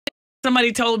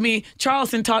Somebody told me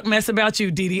Charleston talked mess about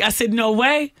you, Didi. I said, no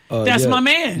way. That's my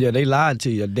man. Yeah, they lied to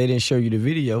you. They didn't show you the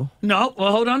video. No,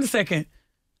 well, hold on a second.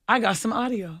 I got some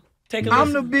audio. Take a listen.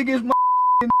 I'm the biggest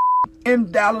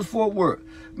in Dallas-Fort Worth.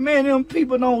 Man, them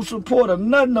people don't support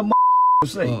nothing the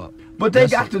say. But they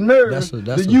got the nerve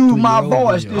to use my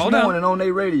voice this morning on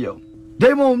their radio.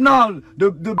 They won't know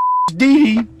the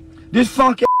Didi, this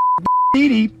funky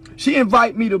Didi, she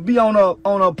invite me to be on a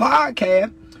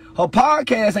podcast. Her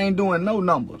podcast ain't doing no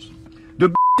numbers.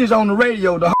 The bitches on the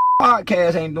radio, the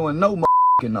podcast ain't doing no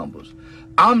numbers.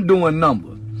 I'm doing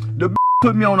numbers. The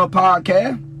put me on a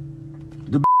podcast.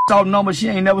 The saw numbers she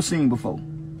ain't never seen before.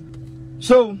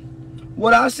 So,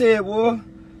 what I said was,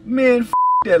 man,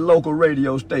 that local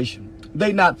radio station.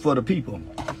 They not for the people.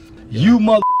 You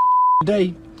mother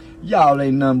today, y'all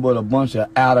ain't nothing but a bunch of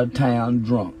out-of-town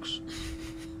drunks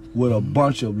with a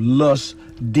bunch of lust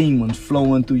demons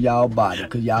flowing through y'all body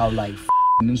because y'all like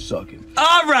and sucking.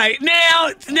 All right, now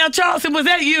Charleston, was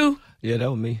that you? Yeah, that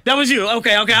was me. That was you.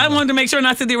 Okay. I wanted to make sure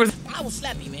not to there was. I will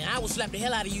slap you, man. I will slap the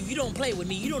hell out of you. You don't play with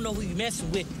me. You don't know who you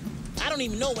messing with. I don't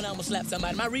even know when I'm gonna slap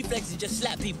somebody. My reflex is just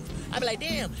slap people. I be like,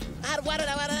 damn, why did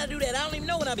I do that? I don't even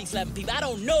know when I be slapping people. I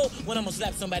don't know when I'm gonna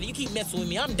slap somebody. You keep messing with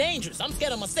me. I'm dangerous. I'm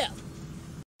scared of myself.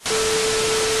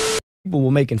 People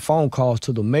were making phone calls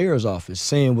to the mayor's office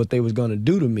saying what they was going to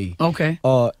do to me. Okay.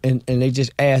 And they just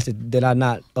asked that I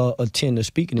not attend the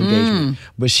speaking engagement.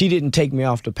 But she didn't take me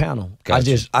off the panel.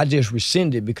 Gotcha. I just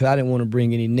rescinded because I didn't want to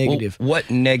bring any negative. Well, what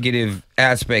negative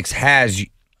aspects has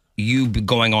you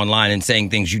going online and saying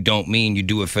things you don't mean? You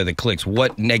do it for the clicks.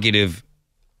 What negative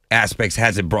aspects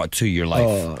has it brought to your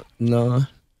life? None.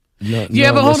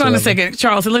 Yeah, but hold on a second,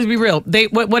 Charleston. Let's be real.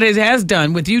 What it has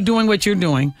done with you doing what you're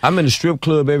doing. I'm in the strip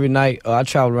club every night. I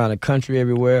travel around the country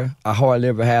everywhere. I hardly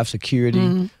ever have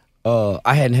security.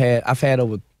 I've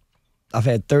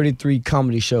had 33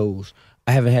 comedy shows.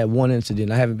 I haven't had one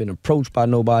incident. I haven't been approached by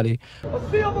nobody. A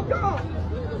silver gun.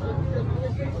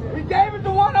 He gave it to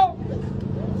one of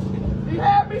them. He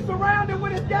had me surrounded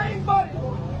with his gang buddies.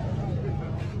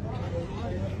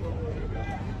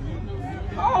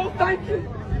 Oh, thank you.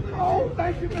 Oh,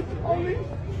 thank you, Mr. Police.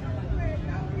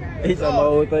 He's talking about,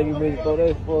 oh, thank you, Mr.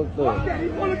 Police. That's fucked up. Okay, he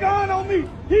put a gun on me.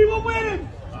 He was with him.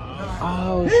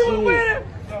 Oh, shit. He was with him.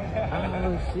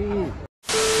 Oh, shit.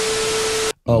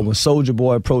 When Soulja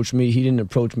Boy approached me, he didn't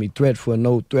approach me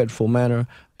no threatful manner.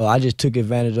 I just took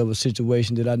advantage of a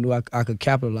situation that I knew I could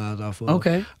capitalize off of.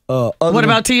 Okay. What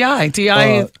about T.I.?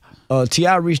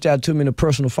 T.I. reached out to me in a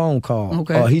personal phone call.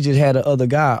 Okay. He just had the other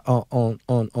guy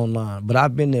online. But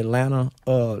I've been to Atlanta.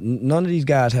 None of these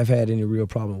guys have had any real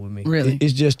problem with me. Really?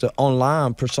 It's just the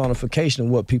online personification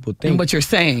of what people think. And what you're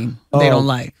saying they don't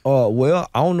like. Well,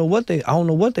 I don't know what they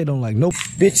don't like. No.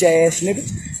 Bitch ass nigga.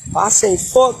 I say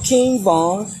fuck King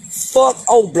Von, fuck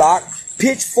O-Block,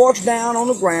 pitchforks down on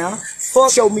the ground,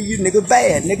 fuck show me you nigga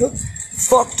bad, nigga.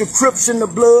 Fuck the Crips and the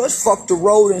Bloods, fuck the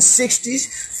Road and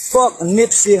 60s, fuck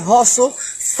Nipsey Hussle,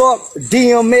 fuck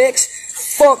DMX,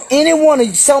 fuck anyone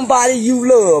of somebody you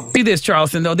love. See this,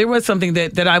 Charleston, though. There was something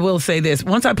that I will say this.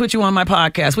 Once I put you on my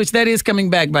podcast, which that is coming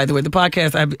back, by the way. The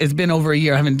podcast, it's been over a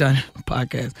year. I haven't done a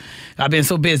podcast. I've been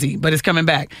so busy, but it's coming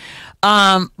back.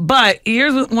 But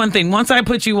here's one thing. Once I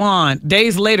put you on,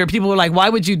 days later, people were like, why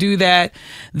would you do that?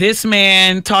 This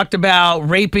man talked about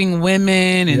raping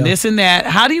women and this and that.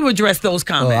 How do you address those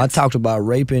comments? I talked about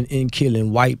raping and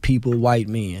killing white people, white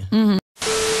men. Mm-hmm.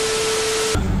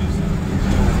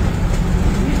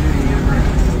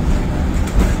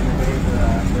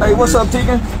 Hey, what's up,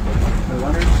 Tegan?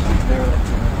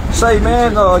 Say,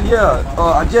 man,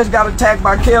 I just got attacked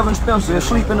by Kelvin Spencer,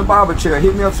 asleep in the barber chair.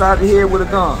 Hit me upside the head with a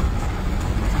gun.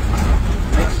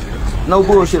 No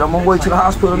bullshit, I'm on my way to the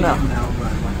hospital now.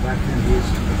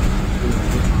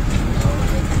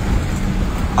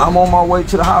 I'm on my way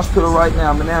to the hospital right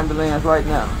now. I'm in the ambulance right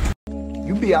now.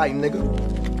 You be alright, nigga.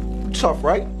 You tough,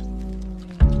 right?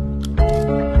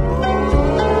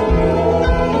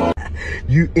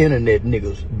 You internet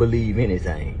niggas believe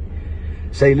anything.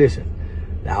 Say, listen,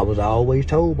 I was always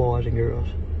told, boys and girls,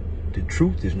 the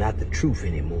truth is not the truth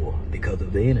anymore because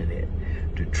of the internet.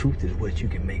 The truth is what you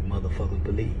can make motherfuckers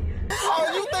believe.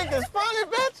 Oh, you think it's funny,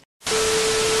 bitch?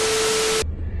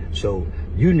 So,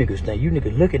 you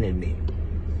niggas looking at me.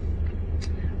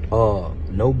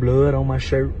 No blood on my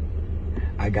shirt.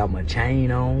 I got my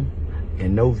chain on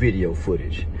and no video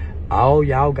footage. All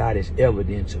y'all got is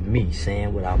evidence of me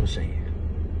saying what I was saying.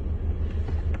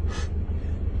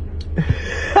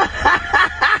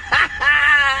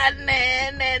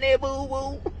 Nanny boo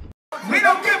boo. We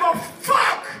don't give a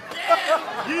fuck.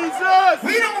 Jesus.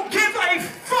 We don't give a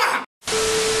fuck.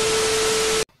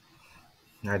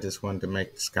 I just wanted to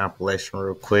make this compilation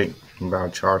real quick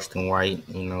about Charleston White,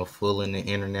 fooling the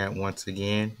internet once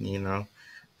again.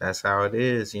 That's how it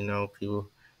is.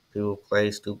 People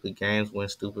play stupid games, win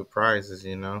stupid prizes.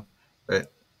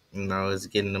 But it's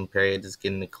getting them paid, it's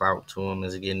getting the clout to him,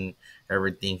 it's getting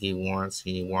everything he wants.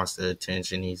 He wants the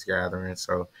attention he's gathering.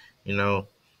 So,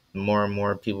 more and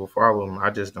more people follow him. I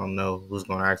just don't know who's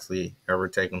going to actually ever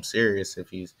take him serious if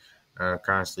he's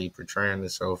constantly portraying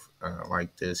himself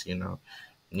like this.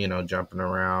 Jumping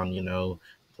around,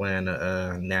 playing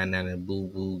the nan and boo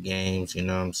boo games. You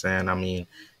know what I'm saying? I mean,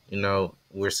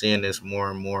 we're seeing this more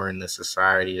and more in the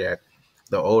society that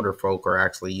the older folk are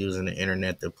actually using the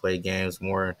internet to play games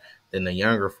more than the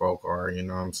younger folk are. You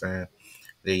know what I'm saying?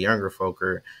 The younger folk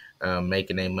are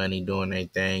making their money doing their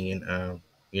thing and,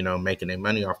 making their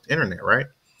money off the internet, right?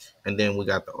 And then we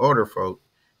got the older folk,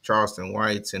 Charleston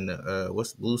Whites and the,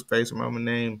 what's the Blueface mama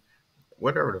name?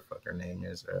 Whatever the fuck her name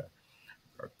is.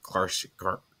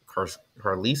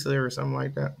 Carlisa or something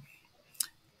like that.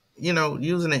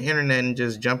 Using the internet and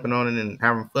just jumping on it and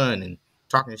having fun and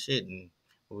talking shit and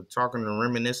we're talking and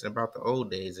reminiscing about the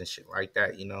old days and shit like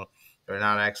that. They're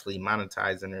not actually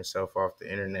monetizing themselves off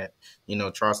the internet.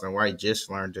 Charleston White just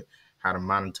learned how to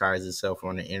monetize himself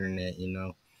on the internet,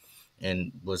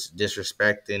 and was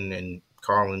disrespecting and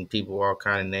calling people all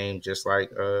kind of names, just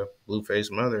like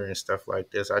Blueface Mother and stuff like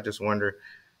this. I just wonder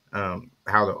how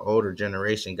the older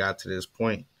generation got to this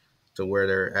point to where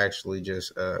they're actually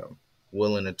just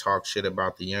willing to talk shit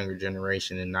about the younger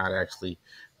generation and not actually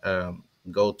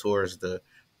go towards the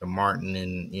Martin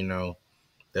and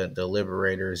the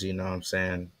liberators, you know what I'm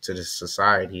saying, to the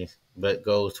society, but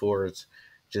go towards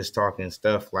just talking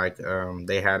stuff like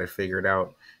they had it figured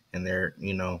out and they're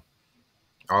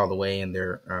all the way in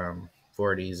their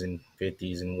 40s and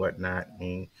 50s and whatnot.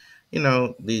 And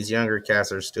these younger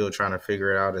cats are still trying to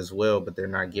figure it out as well, but they're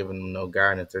not giving them no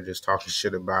guidance. They're just talking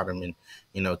shit about them and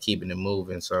keeping it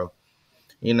moving. So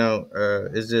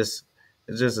it's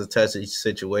just a touchy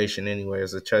situation anyway.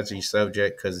 It's a touchy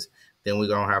subject because then we're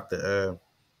gonna have to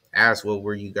ask, what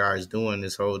were you guys doing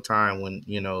this whole time when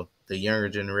the younger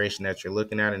generation that you're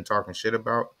looking at and talking shit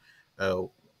about,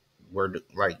 where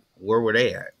were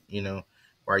they at?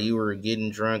 While you were getting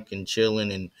drunk and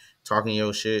chilling and talking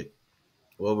your shit,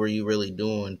 what were you really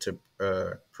doing to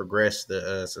progress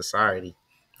the society,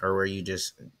 or were you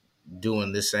just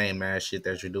doing the same ass shit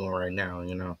that you're doing right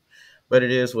now? But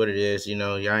it is what it is.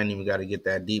 Y'all ain't even got to get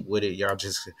that deep with it. Y'all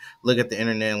just look at the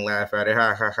internet and laugh at it.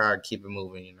 Ha ha ha. Keep it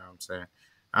moving. You know what I'm saying?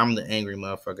 I'm the angry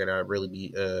motherfucker that really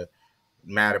be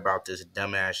mad about this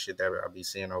dumbass shit that I be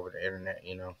seeing over the internet.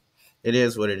 It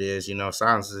is what it is.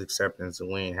 Silence is acceptance,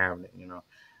 and we ain't having it.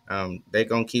 They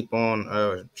gonna keep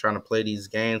on trying to play these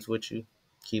games with you,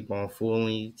 keep on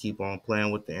fooling you, keep on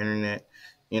playing with the internet.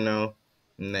 And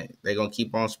they gonna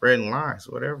keep on spreading lies,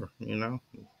 whatever.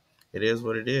 It is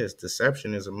what it is.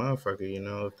 Deception is a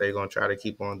motherfucker. If they gonna try to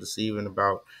keep on deceiving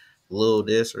about little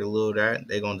this or little that,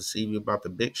 they gonna deceive you about the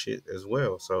big shit as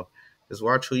well. So just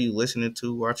watch who you listening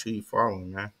to, watch who you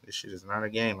following, man. This shit is not a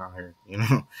game out here.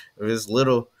 If it's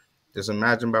little, just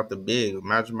imagine about the big.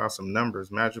 Imagine about some numbers.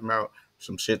 Imagine about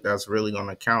some shit that's really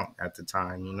gonna count at the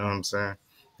time. You know what I'm saying?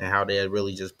 And how they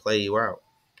really just play you out.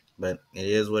 But it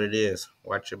is what it is.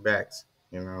 Watch your backs.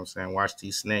 You know what I'm saying? Watch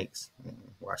these snakes.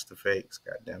 Watch the fakes.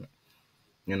 God damn it.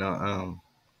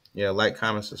 Yeah, like,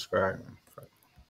 comment, subscribe. Man.